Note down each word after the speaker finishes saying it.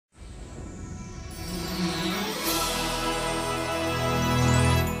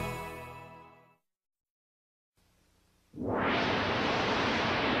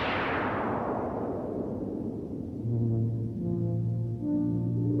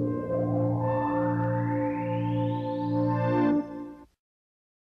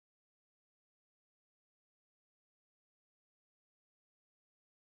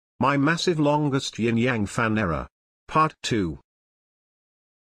My massive longest YinYangFan error. Part 2.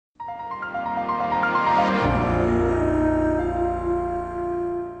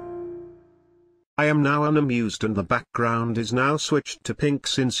 I am now unamused and the background is now switched to pink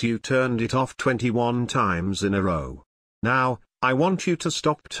since you turned it off 21 times in a row. Now, I want you to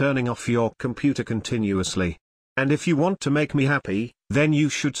stop turning off your computer continuously. And if you want to make me happy, then you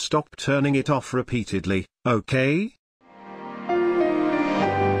should stop turning it off repeatedly, okay?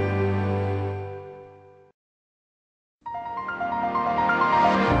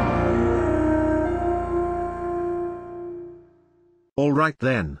 Alright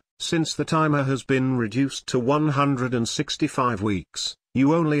then, since the timer has been reduced to 165 weeks,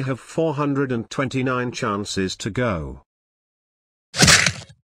 you only have 429 chances to go.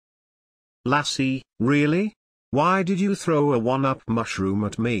 Lassie, really? Why did you throw a one-up mushroom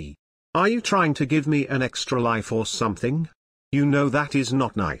at me? Are you trying to give me an extra life or something? You know that is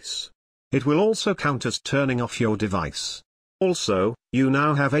not nice. It will also count as turning off your device. Also, you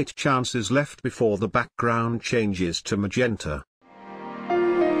now have 8 chances left before the background changes to magenta.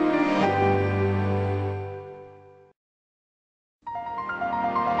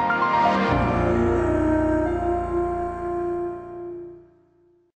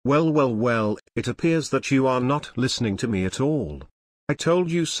 Well, it appears that you are not listening to me at all. I told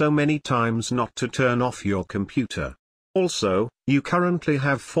you so many times not to turn off your computer. Also, you currently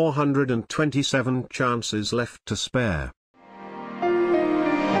have 427 chances left to spare.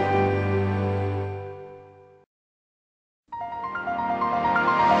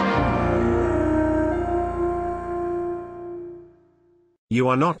 You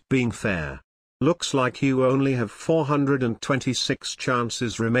are not being fair. Looks like you only have 426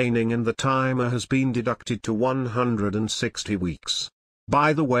 chances remaining and the timer has been deducted to 160 weeks.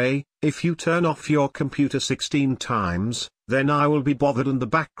 By the way, if you turn off your computer 16 times, then I will be bothered and the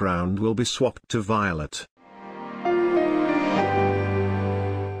background will be swapped to violet.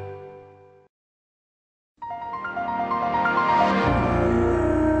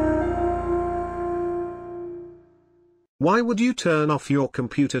 Why would you turn off your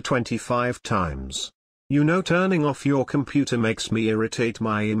computer 25 times? You know turning off your computer makes me irritate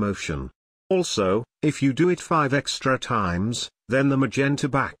my emotion. Also, if you do it 5 extra times, then the magenta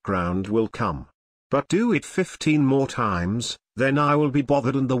background will come. But do it 15 more times, then I will be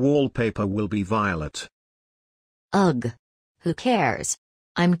bothered and the wallpaper will be violet. Ugh. Who cares?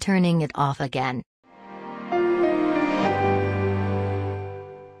 I'm turning it off again.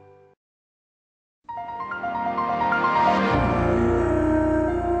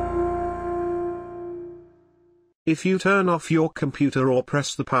 If you turn off your computer or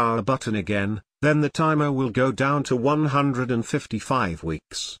press the power button again, then the timer will go down to 155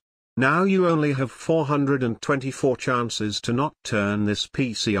 weeks. Now you only have 424 chances to not turn this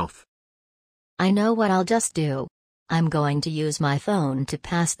PC off. I know what I'll just do. I'm going to use my phone to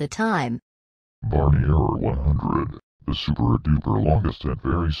pass the time. Barney Error 100, the super duper longest and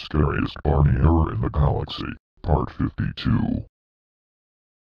very scariest Barney Error in the galaxy, Part 52.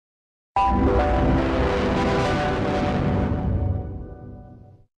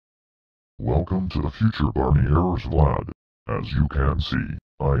 Welcome to the future Barney Errors Vlad. As you can see,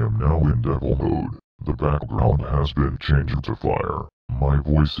 I am now in devil mode. The background has been changed to fire. My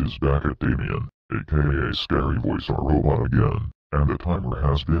voice is back at Damien, aka Scary Voice our Robot again, and the timer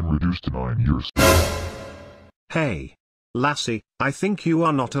has been reduced to 9 years. Hey, Lassie, I think you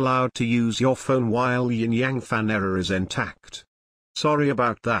are not allowed to use your phone while YinYangFan error is intact. Sorry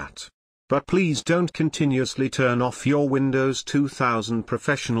about that. But please don't continuously turn off your Windows 2000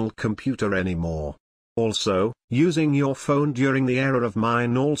 professional computer anymore. Also, using your phone during the error of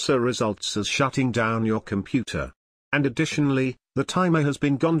mine also results as shutting down your computer. And additionally, the timer has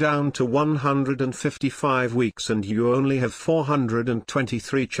been gone down to 155 weeks and you only have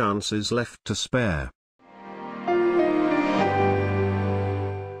 423 chances left to spare.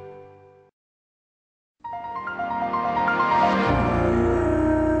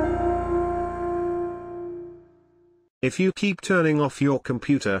 If you keep turning off your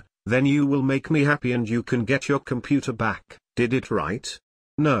computer, then you will make me happy and you can get your computer back. Did it right?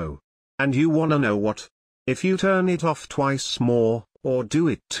 No. And you wanna know what? If you turn it off twice more, or do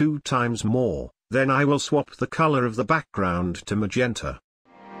it 2 times more, then I will swap the color of the background to magenta.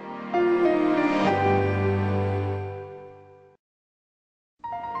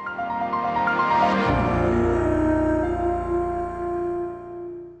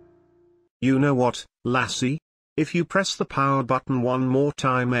 You know what, Lassie? If you press the power button one more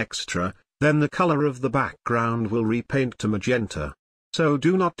time extra, then the color of the background will repaint to magenta. So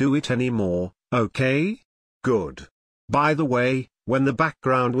do not do it anymore, okay? Good. By the way, When the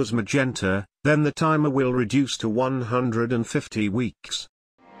background was magenta, then the timer will reduce to 150 weeks.